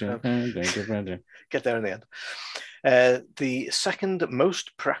there in the end. The second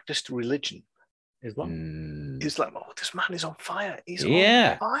most practiced religion. Islam. Islam. Oh, this man is on fire. He's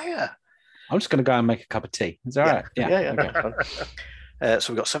Yeah. on fire. I'm just going to go and make a cup of tea. Is that all right? Yeah. Okay.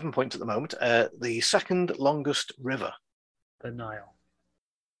 So we've got 7 points at the moment. The second longest river. The Nile.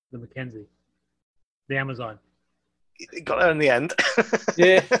 The Mackenzie. The Amazon. It got there in the end.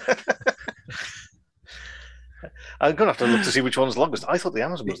 Yeah. I'm going to have to look to see which one's longest. I thought the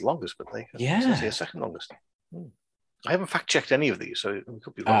Amazon was longest, but they Yeah. say a second longest. I haven't fact checked any of these, so we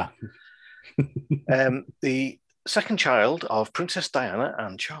could be wrong. The second child of Princess Diana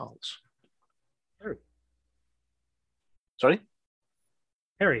and Charles. Harry. Sorry?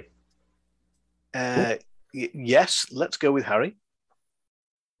 Harry. Yes, let's go with Harry.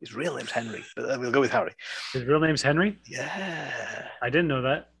 His real name's Henry, but we'll go with Harry. His real name's Henry. Yeah. I didn't know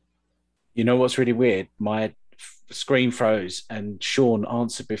that. You know what's really weird? My screen froze and Sean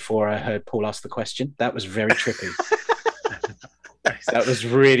answered before I heard Paul ask the question. That was very trippy. That was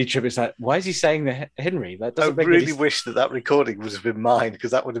really trippy. It's like, why is he saying the Henry? That I doesn't make really any wish that recording would have been mine,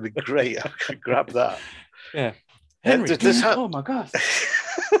 because that would have been great. I could grab that. Yeah. Henry. Oh my God.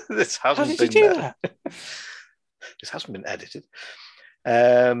 This How hasn't did you been do that? This hasn't been edited.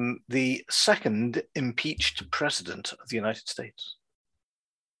 The second impeached president of the United States.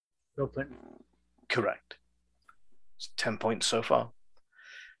 Bill Clinton. Correct. It's 10 points so far.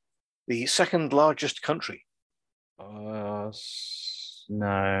 The second largest country. No,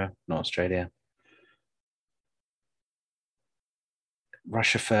 not Australia.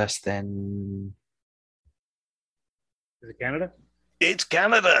 Russia first, then. Is it Canada? It's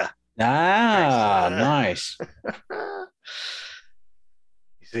Canada. Ah, nice.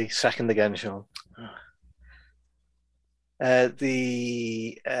 You see, second again, Sean. Where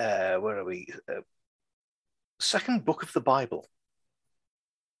are we? Second book of the Bible.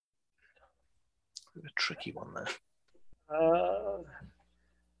 A tricky one there.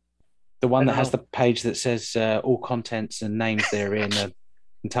 The one that I has don't the page that says all contents and names therein are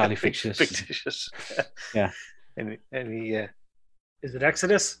entirely fictitious. Fictitious. Yeah. Any Is it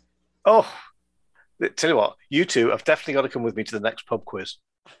Exodus? Oh, tell you what, you two have definitely got to come with me to the next pub quiz.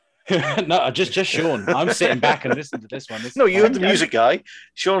 No, just Sean. I'm sitting back and listening to this one. No, you're the music guy.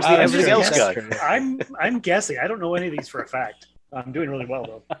 Sean's the that's everything true, else that's guy. true. I'm guessing. I don't know any of these for a fact. I'm doing really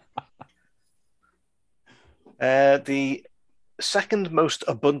well though. The second most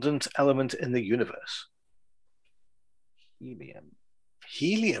abundant element in the universe. Helium.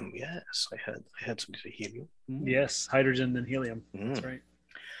 Helium, yes. I heard somebody say helium. Yes, hydrogen and helium. Mm. That's right.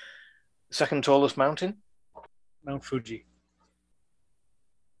 Second tallest mountain. Mount Fuji.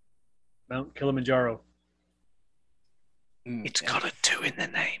 Mount Kilimanjaro. It's got a 2 in the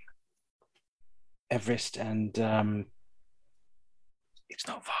name. Everest and It's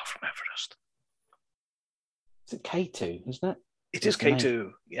not far from Everest. is it K2, isn't it? It is What's the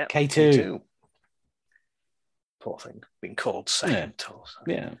K2. Yeah, K2. Poor thing, being called second tallest.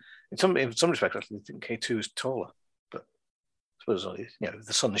 Yeah. In some respects, I think K2 is taller, but I suppose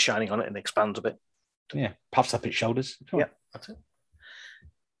the sun is shining on it and it expands a bit. Yeah. Puffs up its shoulders. Yeah, that's it.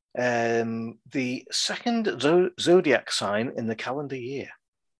 The second zodiac sign in the calendar year,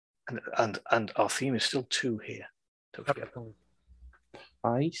 and our theme is still 2 here. Don't forget.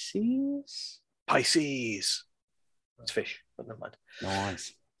 Pisces. Pisces. It's fish, but never mind.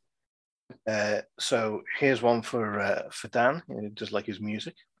 Nice. So here's one for Dan, just like his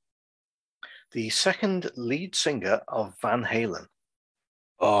music. The second lead singer of Van Halen.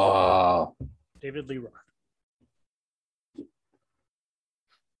 Oh. David Lee Roth.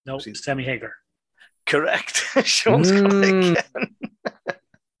 No, Sammy Hagar. Correct. Sean's got it again.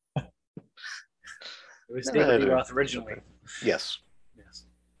 It was David Lee Roth originally. Yes. Yes.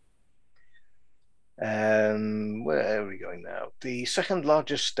 Where are we going now? The second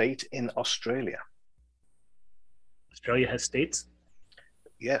largest state in Australia. Australia has states.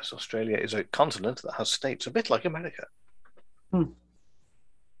 Yes, Australia is a continent that has states, a bit like America. I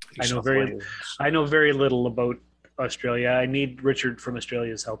know very little about Australia. I need Richard from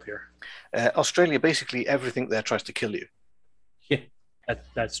Australia's help here. Australia, basically everything there tries to kill you. Yeah,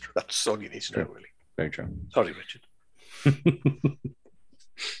 that's true. That's all you need to know, really. Very true. Sorry, Richard.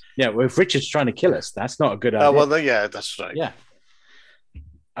 Yeah, well, if Richard's trying to kill us, that's not a good idea. Oh, well, yeah, that's right. Yeah.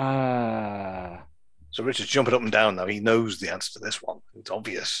 So Richard's jumping up and down now. He knows the answer to this one. It's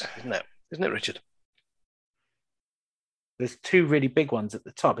obvious, isn't it? Isn't it, Richard? There's two really big ones at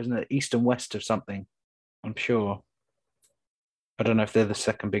the top, isn't it? East and west of something, I'm sure. I don't know if they're the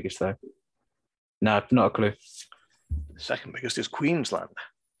second biggest, though. No, not a clue. The second biggest is Queensland.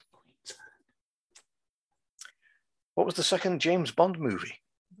 What was the second James Bond movie?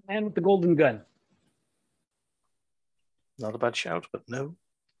 Man with the Golden Gun. Not a bad shout, but no.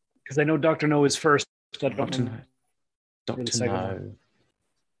 Because I know Dr. No is first. I don't Doctor know. No. the Doctor second No. one.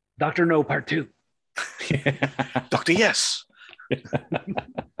 Dr. No Part 2. Dr. Yes.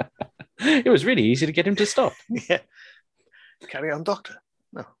 It was really easy to get him to stop. Yeah. Carry on, Doctor.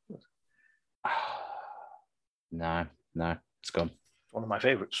 No. No, it's gone. One of my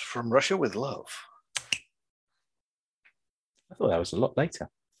favorites. From Russia with Love. I thought that was a lot later.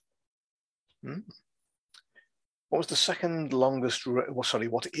 What was the second longest?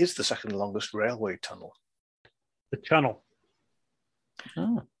 What is the second longest railway tunnel? The Channel.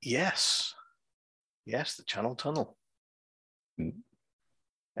 Oh. Yes, the Channel Tunnel, Mm.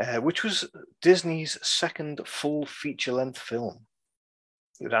 Which was Disney's second full feature-length film.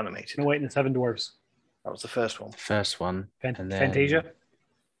 It was animated. Snow White and the Seven Dwarfs. That was the first one. First one. and then... Fantasia.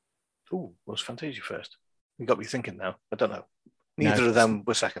 Ooh, was Fantasia first? You got me thinking now. I don't know. Neither of them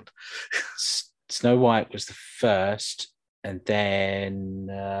were second. Snow White was the first, and then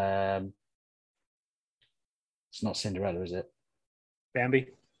it's not Cinderella, is it? Bambi.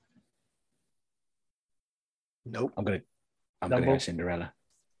 Nope. I'm gonna Dumbo? go Cinderella.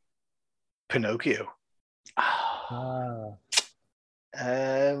 Pinocchio. Ah.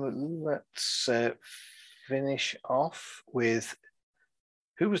 Let's finish off with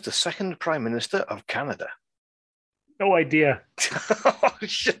who was the second Prime Minister of Canada? No idea. Oh,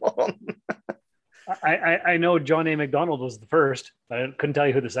 Sean. I know John A. Macdonald was the first, but I couldn't tell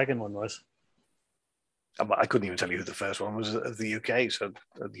you who the second one was. I couldn't even tell you who the first one was of the UK, of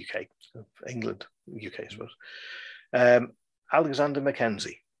England, UK, I suppose. Alexander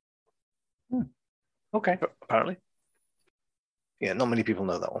Mackenzie. Okay. Apparently. Yeah, not many people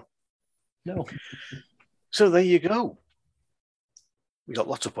know that one. No. So there you go. We got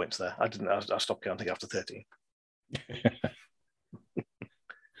lots of points there. I stopped counting after 13.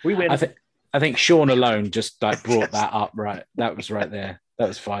 We win. I think Sean alone just brought that up right. That was right there. That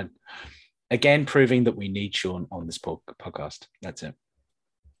was fine. Again, proving that we need Sean on this podcast. That's it.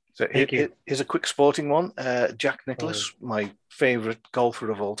 So here's a quick sporting one. Jack Nicklaus, my favourite golfer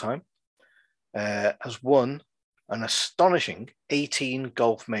of all time, has won an astonishing 18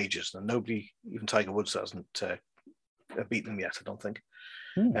 golf majors. And nobody, even Tiger Woods, hasn't beaten them yet, I don't think.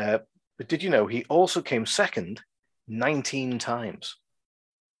 But did you know he also came second 19 times?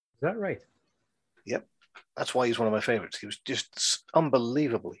 Is that right? Yep. That's why he's one of my favourites. He was just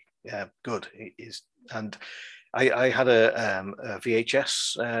unbelievably good. He is, and I had a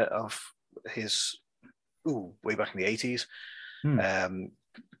VHS of his way back in the 80s.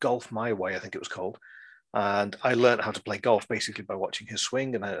 Golf My Way, I think it was called. And I learned how to play golf basically by watching his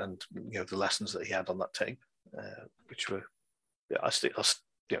swing and the lessons that he had on that tape, which were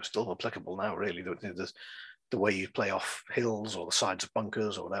still applicable now, really. The way you play off hills or the sides of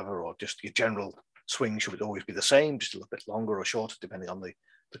bunkers or whatever, or just your general swing should always be the same, just a little bit longer or shorter, depending on the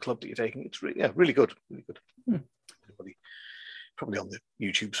club that you're taking. It's really good. Really good. Probably on the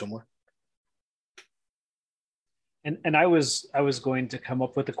YouTube somewhere. And I was going to come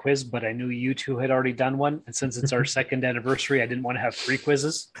up with a quiz, but I knew you two had already done one. And since it's our second anniversary, I didn't want to have 3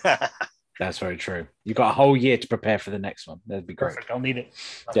 quizzes. That's very true. You've got a whole year to prepare for the next one. That'd be great. Perfect. I'll need it.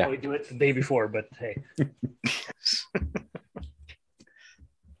 I'll probably do it the day before, but hey. Yes.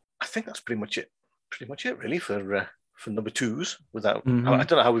 I think that's pretty much it. Pretty much it, really, for number 2s. Without, I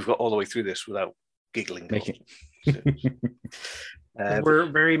don't know how we've got all the way through this without giggling. We're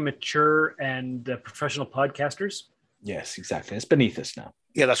very mature and professional podcasters. Yes, exactly. It's beneath us now.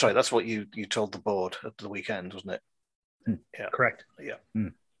 Yeah, that's right. That's what you told the board at the weekend, wasn't it? Yeah, correct. Yeah,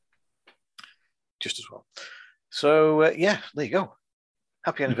 just as well. So there you go.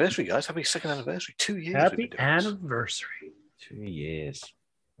 Happy anniversary, guys. Happy second anniversary. 2 years. we've Happy been doing this. anniversary. 2 years.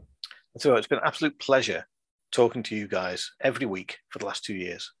 So it's been an absolute pleasure talking to you guys every week for the last 2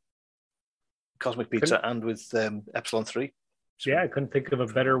 years. Cosmic Pizza and with Epsilon 3. Yeah, I couldn't think of a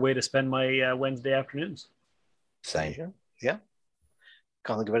better way to spend my Wednesday afternoons. Same. Yeah.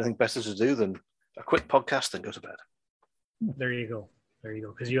 Can't think of anything better to do than a quick podcast and go to bed. There you go.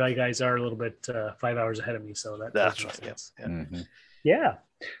 Because you guys are a little bit 5 hours ahead of me, so That's makes right. sense. Yeah. Mhm. Yeah.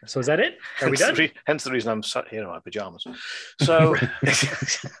 So is that it? Are we done? Hence the reason I'm sat here in my pajamas. So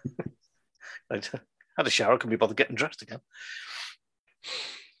I had a shower, couldn't be bothered getting dressed again.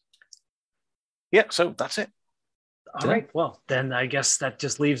 Yeah, so that's it. All right. Well, then I guess that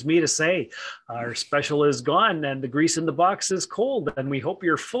just leaves me to say our special is gone and the grease in the box is cold, and we hope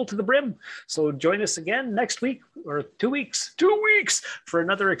you're full to the brim. So join us again next week or 2 weeks, 2 weeks for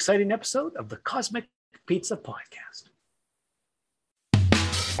another exciting episode of the Cosmic Pizza Podcast.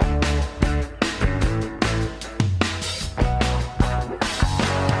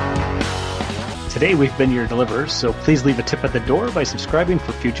 Today we've been your deliverers, so please leave a tip at the door by subscribing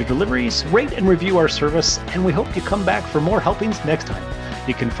for future deliveries, rate and review our service, and we hope you come back for more helpings next time.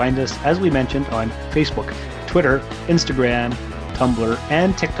 You can find us, as we mentioned, on Facebook, Twitter, Instagram, Tumblr,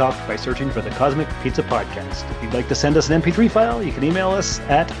 and TikTok by searching for the Cosmic Pizza Podcast. If you'd like to send us an MP3 file, you can email us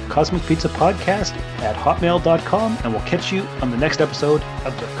at cosmicpizzapodcast@hotmail.com, and we'll catch you on the next episode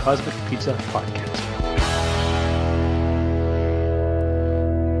of the Cosmic Pizza Podcast.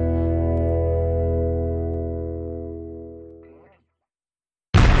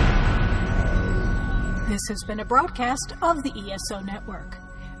 This has been a broadcast of the ESO Network.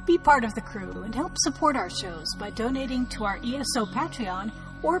 Be part of the crew and help support our shows by donating to our ESO Patreon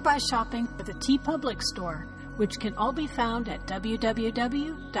or by shopping at the TeePublic store, which can all be found at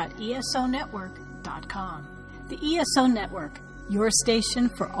www.esonetwork.com. The ESO Network, your station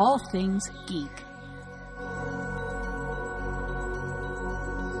for all things geek.